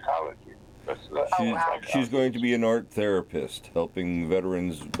in psychology. She's going to be an art therapist, helping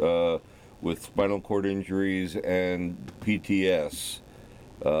veterans with spinal cord injuries and PTS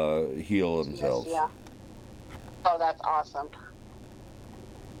heal themselves. Yeah. Oh, that's awesome.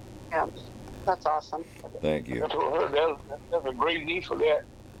 Yeah, that's awesome. Thank you. There's a great need for that.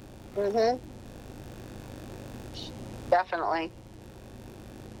 Mhm. Definitely.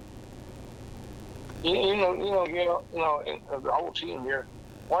 The whole team here.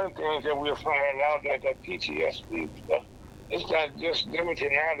 one of the things that we're finding out that PTSD stuff, it's not just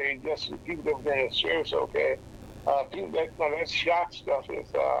limited nowadays just to people that have been in service, okay? People that shock stuff is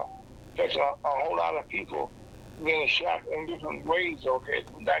affecting a whole lot of people being shocked in different ways, okay?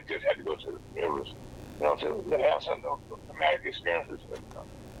 Not just have to go to the service, to have some traumatic experiences.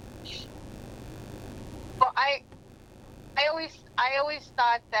 Well, I always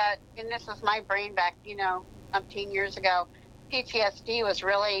thought that, and this was my brain back, 10 years ago, PTSD was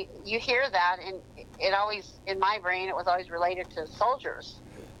really, you hear that, and it always, in my brain, it was always related to soldiers.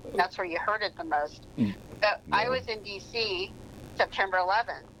 That's where you heard it the most. But I was in D.C. September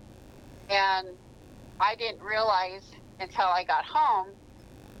 11th, and I didn't realize until I got home,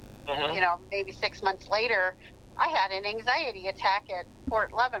 maybe 6 months later, I had an anxiety attack at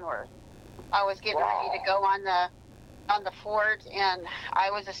Fort Leavenworth. I was getting ready to go on the fort, and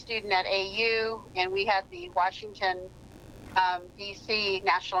I was a student at AU, and we had the Washington D.C.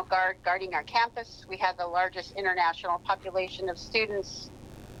 National Guard guarding our campus. We had the largest international population of students.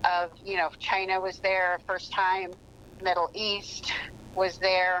 China was there first time, Middle East was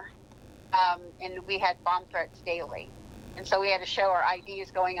there, and we had bomb threats daily. And so we had to show our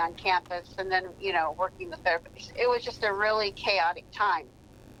IDs going on campus, and then, working with therapists. It was just a really chaotic time.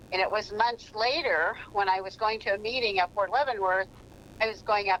 And it was months later when I was going to a meeting at Fort Leavenworth. I was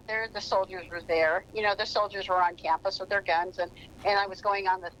going up there. The soldiers were there. The soldiers were on campus with their guns, and I was going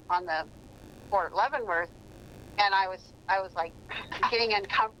on the Fort Leavenworth, and I was like getting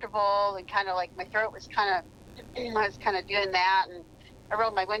uncomfortable, and kind of like my throat was I was kind of doing that, and I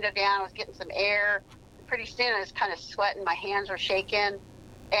rolled my window down. I was getting some air. And pretty soon I was kind of sweating. My hands were shaking,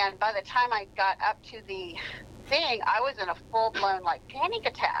 and by the time I got up to the thing, I was in a full-blown panic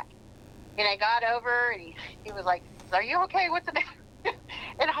attack. And I got over, and he was like, "Are you okay? What's the matter?"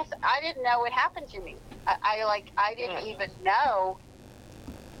 And I didn't know what happened to me. I didn't even know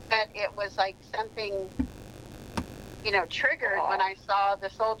that it was something, triggered when I saw the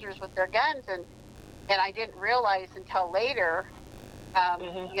soldiers with their guns, and I didn't realize until later.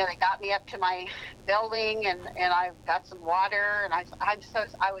 They got me up to my building, and I got some water, and I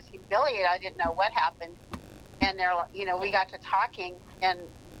was humiliated. I didn't know what happened. And we got to talking, and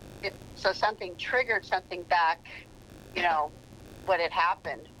so something triggered something back, what had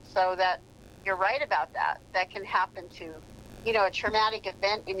happened. So that you're right about that. That can happen to, a traumatic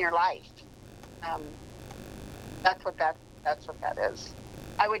event in your life. That's what that is.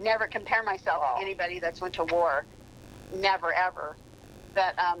 I would never compare myself to anybody that's went to war. Never, ever.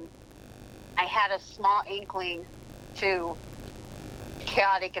 But I had a small inkling to a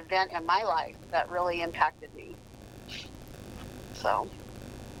chaotic event in my life that really impacted me. So,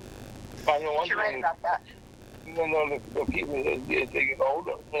 you're right about that. The people as they get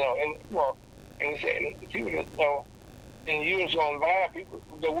older, and the people that, in years gone by, people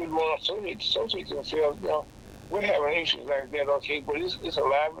that wouldn't want to associate themselves, we're having issues like that, okay, but it's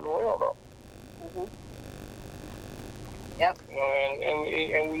alive in the world, though. Mm-hmm. Yep.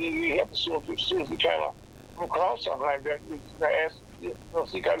 And we have to see if we kind of come across something like that, we ask,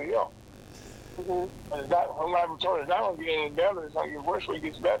 seek out help. Mm-hmm. And it's not, from laboratory, it's not going to get any better, it's going to get worse when it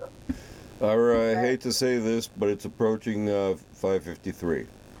gets better. I hate to say this, but it's approaching 5:53.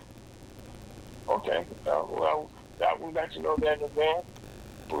 Okay. Well, I would like to know that in advance.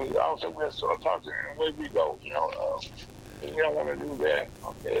 We also will sort of talk to them where we go. We don't want to do that.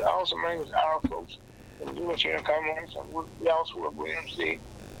 Okay. Also, my name is our folks. And do what you're in comments. We also work with MC,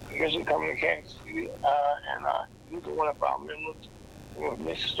 Mission coming to Kansas City, and you can one of our members with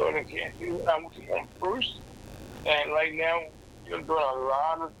Mr. Story in Kansas City. I'm working on first, and right now we're doing a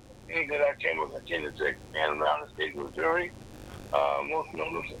lot of things that I tend to expand around the state of Missouri. Most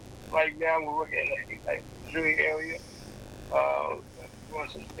notice right now we're working in the Missouri area, doing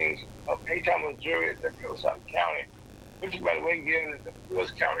some things. Paytown, Missouri, that's South County, which, by the way, again, is the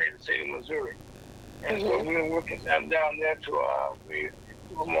West County in the state of Missouri. And so we're working down there to the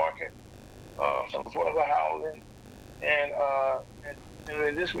supermarket, some affordable housing, and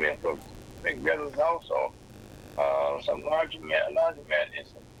in this way, for big buildings also, some larger mat and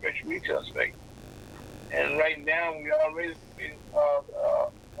some fresh retail space. And right now, we already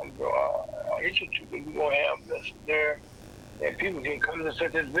institute that we're going to have this there, that people can come to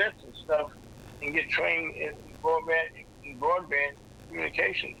such as this and stuff and get trained in broadband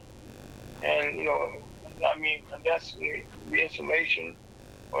communications. And, that's the information,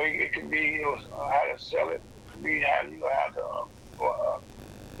 or it could be, how to sell it, it could be how to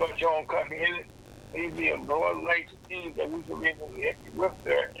put your own company in it. It could be a broad range of things that we can be able to help you with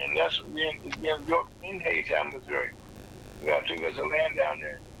there, and that's being built in Haytown, Missouri. We got to get some land down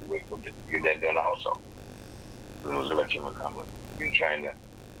there. We can get that done also. Those elections are coming. We're trying to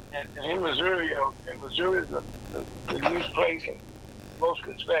And in Missouri, Missouri is the news place in most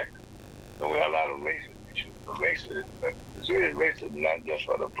respects. So we have a lot of racist issues. Missouri is racist not just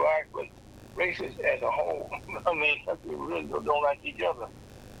for the black, but racist as a whole. I mean, countries really don't like each other.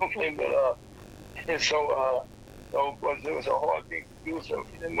 Okay, but and so but it was a hard thing to do. So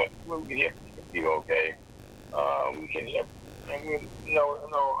when we help people, okay, we can help. And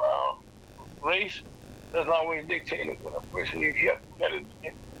race doesn't always dictate it. When a person needs help, we got to do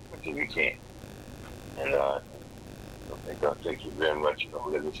what we can. And thank you very much.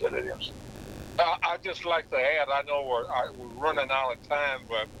 As I said, I just like to add, I know we're running out of time,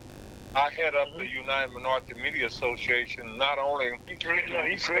 but I head up the United Minority Media Association. Not only he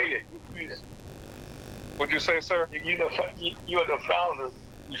created. What'd you say, sir? You're the founder.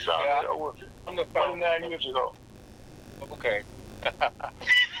 You founded it over 29 years ago. Okay.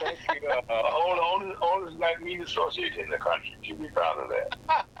 Thank you. Oldest black media association in the country. You be proud of that.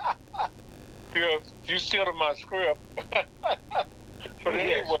 You still in my script. But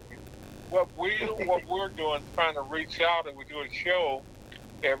anyway, what we're doing, trying to reach out, and we do a show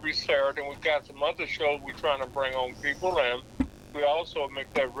every Saturday, and we've got some other shows we're trying to bring on people, and we also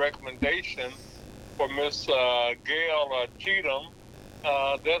make that recommendation for Miss Gail Cheatham.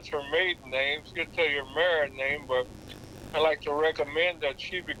 That's her maiden name. She'll tell you her married name, but I'd like to recommend that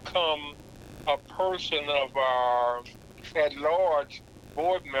she become a person of our at-large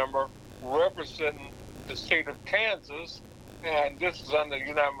board member representing the state of Kansas, and this is under the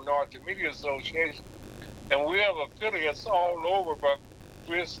United Minority Media Association. And we have affiliates all over, but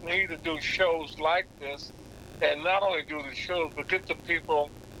we just need to do shows like this, and not only do the shows, but get the people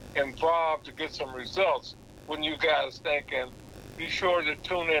involved to get some results. When you guys think, and be sure to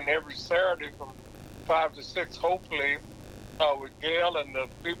tune in every Saturday from 5 to 6, hopefully, with Gail and the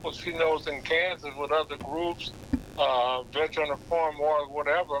people she knows in Kansas with other groups, Veteran Reform or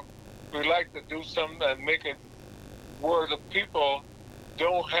whatever. We like to do something and make it where the people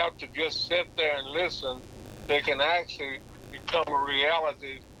don't have to just sit there and listen. They can actually become a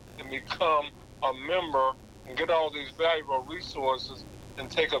reality and become a member and get all these valuable resources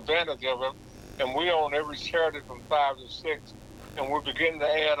and take advantage of them. And we on every Saturday from 5 to 6, and we're beginning to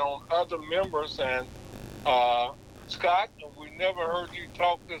add on other members. And Scott, we never heard you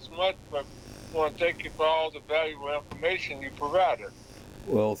talk this much, but I want to thank you for all the valuable information you provided.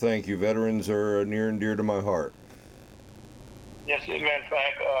 Well, thank you. Veterans are near and dear to my heart. Yes, as a matter of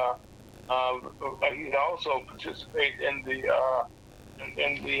fact, he also participates in the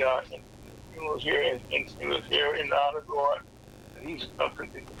here in the honor guard. He's up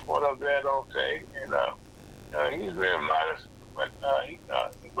in support of that, okay, and he's very modest, but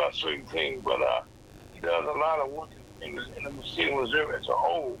about certain things, but he does a lot of work in the state of Missouri as a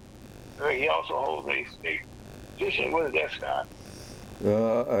whole. He also holds a state position. What is that, Scott?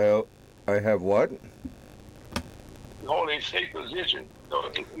 I have what? You hold a state position. So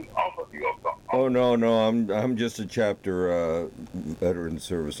he's off of your. Oh no, I'm just a chapter veteran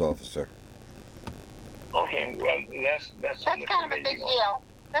service officer. Okay, well that's kind of a big deal.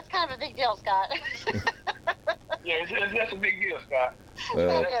 That's kind of a big deal, Scott. Yeah, that's a big deal, Scott.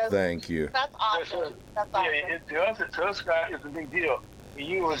 Well, thank you. That's awesome. That's awesome. Yeah, to us, Scott, it's a big deal.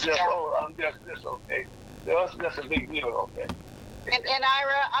 You was just, I'm just this, okay. To us, that's a big deal, okay. And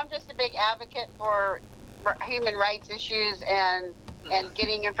Ira, I'm just a big advocate for human rights issues and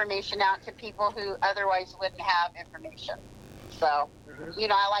getting information out to people who otherwise wouldn't have information. So,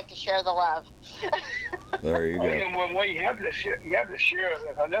 I like to share the love. There you go. And when you have to share,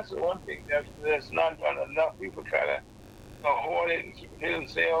 that's the one thing that's not done enough. People try to hoard it and keep it to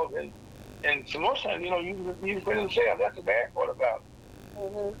themselves, and so most times, you put themselves. That's the bad part about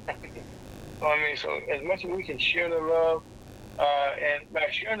it. So as much as we can share the love, and by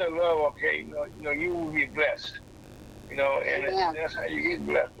sharing the love, okay, you will be blessed. And that's how you get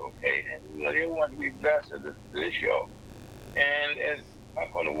blessed, okay? And everyone to be blessed at this show. And as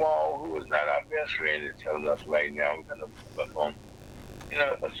up on the wall, who is not our best friend, is telling us right now, we're going to look on,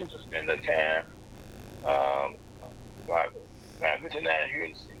 let's just spend the time, 5:59 here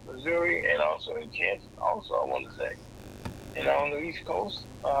in Missouri and also in Kansas. Also, I want to say, on the East Coast,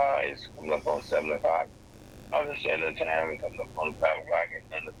 it's coming up on 7 o'clock. I understand the time, it's coming up on 5 o'clock.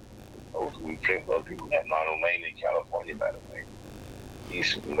 And the coast, we pray for people that not only in California, by the way.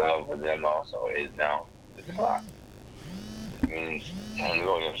 East love for them also is now 6 o'clock. Time to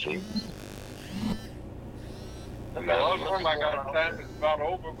go and see. Well, it looks like our time is about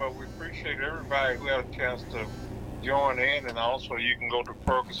over, but we appreciate everybody who had a chance to join in, and also you can go to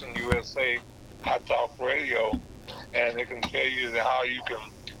Ferguson USA Hot Talk Radio, and it can tell you how you can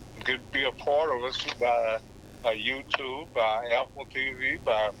be a part of us by YouTube, by Apple TV,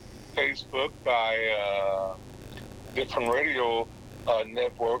 by Facebook, by different radio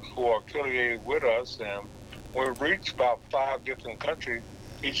networks who are affiliated with us. And we reach about 5 different countries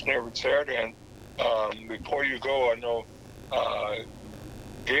each and every Saturday. And before you go, I know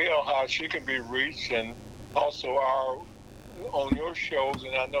Gail, how she can be reached, and also on your shows.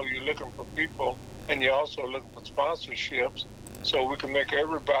 And I know you're looking for people, and you're also looking for sponsorships, so we can make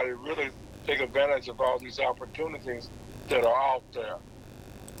everybody really take advantage of all these opportunities that are out there.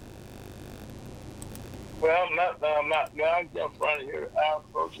 Well, I'm just front here. Our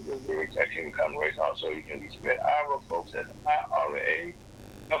folks are the executive conversation. Also, you can reach me at our folks at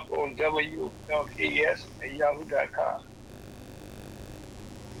IRAFOWLKS@yahoo.com.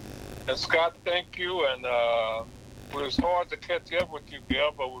 And Scott, thank you. And it was hard to catch up with you,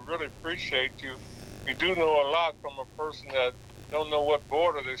 Gail, but we really appreciate you. You do know a lot from a person that don't know what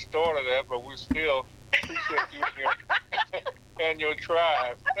border they started at, but we still appreciate you and your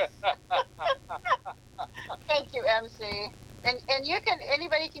tribe. Thank you, MC. And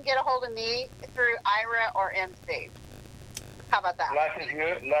anybody can get a hold of me through IRA or MC. How about that? Life is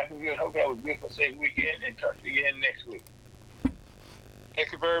good. Hope you have a beautiful, safe weekend, and talk to you again next week.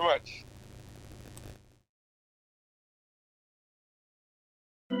 Thank you very much.